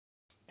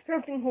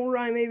Crafting Horror,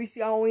 I'm ABC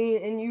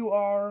Halloween, and you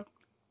are...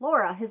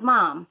 Laura, his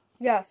mom.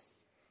 Yes.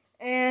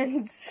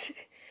 And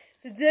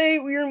today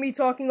we're going to be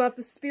talking about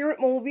the Spirit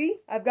movie.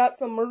 I've got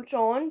some merch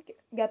on.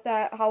 Got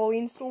that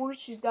Halloween store.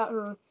 She's got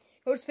her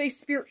Ghostface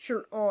Spirit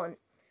shirt on.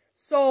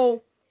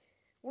 So,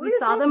 we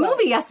saw the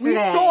movie yesterday. We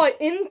saw it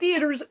in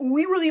theaters.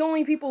 We were the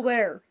only people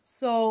there.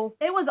 So,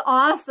 it was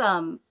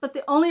awesome. But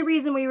the only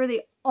reason we were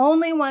the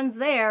only ones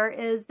there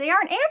is they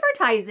aren't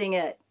advertising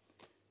it.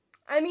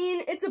 I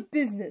mean, it's a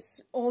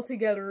business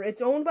altogether.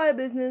 It's owned by a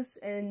business,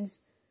 and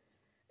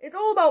it's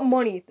all about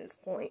money at this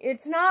point.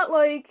 It's not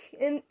like,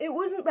 and it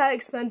wasn't that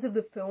expensive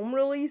to film,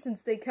 really,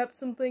 since they kept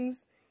some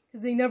things,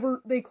 because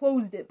they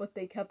closed it, but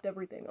they kept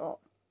everything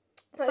up.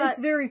 But it's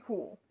very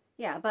cool.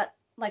 Yeah, but,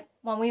 like,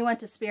 when we went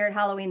to Spirit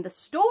Halloween, the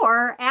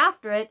store,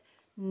 after it,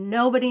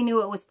 nobody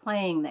knew it was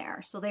playing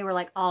there. So they were,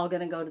 like, all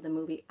gonna go to the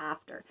movie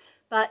after.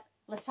 But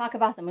let's talk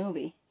about the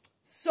movie.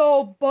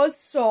 So,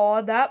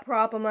 Buzzsaw, that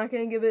prop, I'm not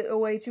going to give it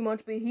away too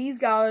much, but he's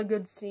got a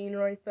good scene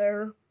right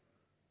there.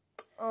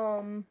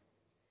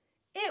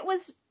 It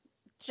was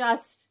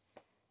just...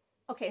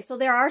 Okay, so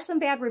there are some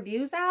bad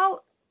reviews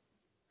out.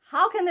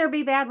 How can there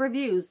be bad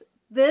reviews?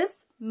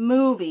 This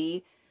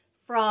movie,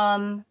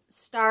 from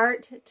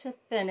start to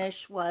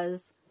finish,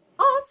 was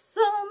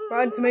awesome.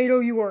 Rotten Tomato,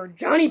 you are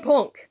Johnny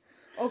Punk.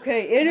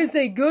 Okay, it is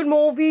a good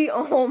movie.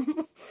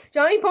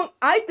 Johnny Punk,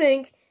 I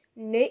think...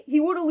 Nate, he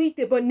would have leaked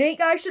it, but Nate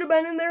Guy should have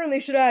been in there, and they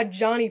should have had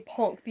Johnny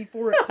Punk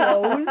before it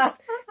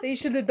closed. They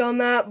should have done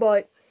that,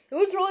 but it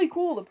was really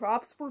cool. The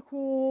props were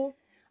cool.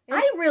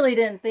 I really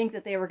didn't think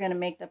that they were going to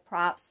make the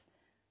props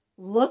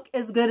look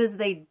as good as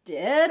they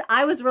did.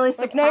 I was really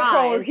surprised. Like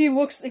Nightcrawler, he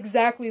looks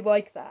exactly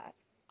like that.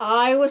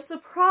 I was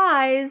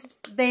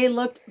surprised they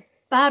looked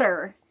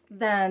better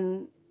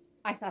than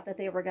I thought that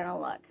they were going to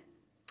look.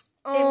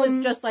 It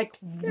was just like,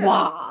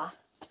 wow.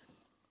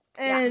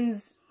 And...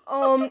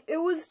 it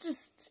was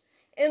just,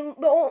 and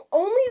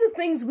only the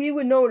things we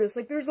would notice,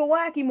 like, there's a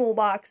Whack-A-Mole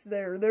box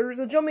there, there's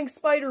a jumping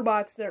spider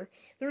box there,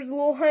 there's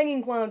little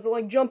hanging clowns that,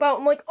 like, jump out,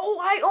 and like, oh,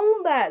 I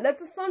own that,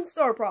 that's a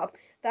Sunstar prop,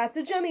 that's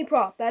a Jemmy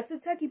prop, that's a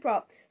Techie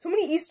prop, so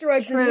many Easter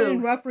eggs and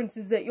hidden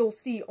references that you'll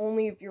see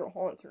only if you're a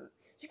haunter.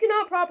 So you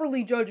cannot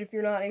properly judge if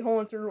you're not a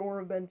haunter or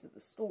have been to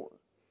the store.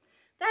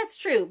 That's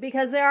true,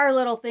 because there are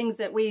little things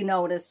that we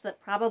notice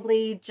that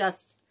probably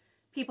just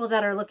people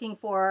that are looking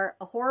for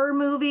a horror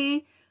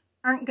movie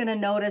aren't going to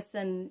notice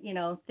and, you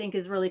know, think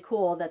is really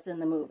cool that's in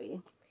the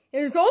movie.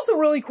 And it's also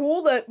really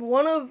cool that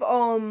one of,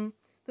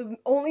 the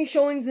only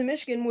showings in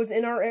Michigan was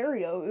in our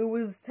area. It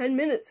was 10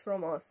 minutes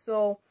from us,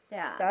 so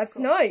yeah, that's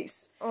cool.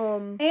 nice.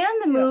 And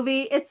the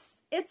movie,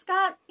 it's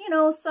got, you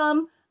know,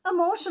 some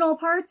emotional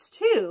parts,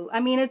 too. I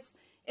mean, it's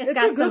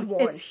got some,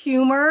 it's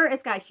humor,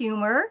 it's got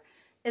humor,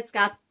 it's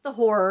got the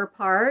horror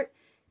part.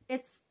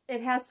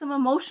 It has some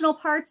emotional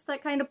parts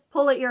that kind of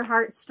pull at your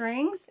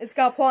heartstrings. It's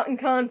got plot and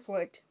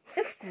conflict.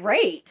 It's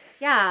great.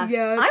 Yeah.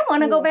 Yeah, I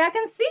want to go back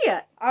and see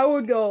it. I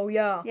would go,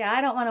 yeah. Yeah, I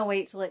don't want to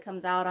wait till it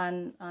comes out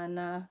on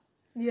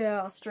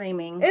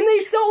streaming. And they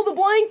sell the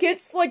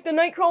blankets, like the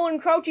Nightcrawler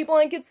and Crouchy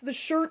blankets, the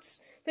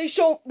shirts. They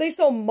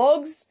sell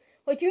mugs.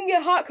 Like, you can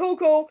get hot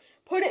cocoa,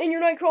 put it in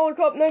your Nightcrawler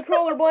cup,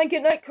 Nightcrawler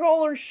blanket,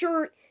 Nightcrawler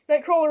shirt,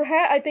 Nightcrawler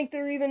hat, I think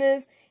there even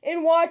is,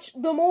 and watch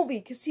the movie,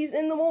 because he's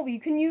in the movie. You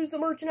can use the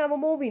merch and have a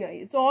movie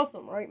night. It's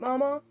awesome, right,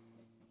 Mama?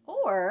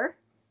 Or,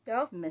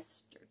 yeah,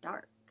 Mr.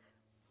 Dark.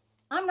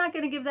 I'm not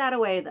going to give that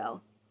away,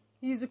 though.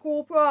 He's a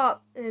cool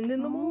prop, and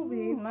in the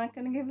movie. I'm not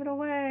going to give it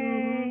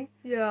away.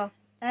 Yeah.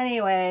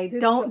 Anyway,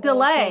 don't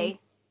delay.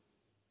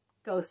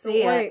 Go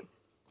see it.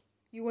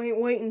 You ain't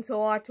waiting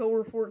until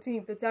October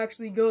 14th. It's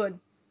actually good.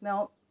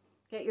 No.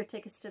 Get your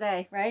tickets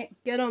today, right?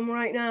 Get them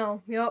right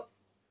now. Yep.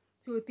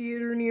 To a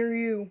theater near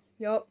you.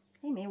 Yep.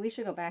 Hey, maybe we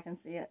should go back and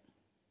see it.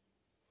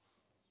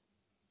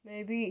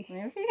 Maybe.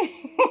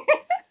 Maybe.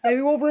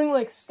 Maybe we'll bring,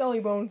 like, Skelly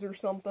Bones or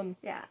something.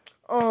 Yeah.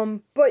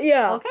 But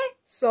yeah. Okay.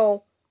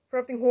 So,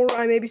 Crafting Horror,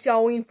 I'm ABC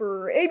Halloween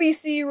for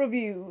ABC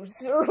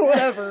reviews, or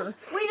whatever.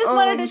 We just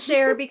wanted to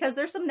share because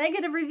there's some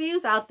negative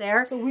reviews out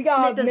there. So we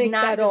gotta make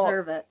that up. It does not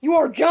deserve it. You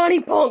are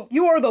Johnny Punk.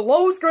 You are the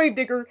lowest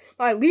gravedigger,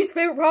 my least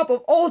favorite prop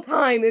of all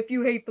time if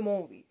you hate the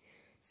movie.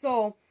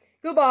 So,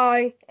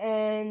 goodbye,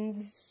 and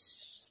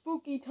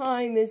spooky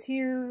time is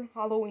here,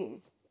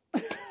 Halloween.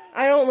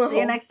 I don't know. See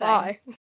you next time. Bye.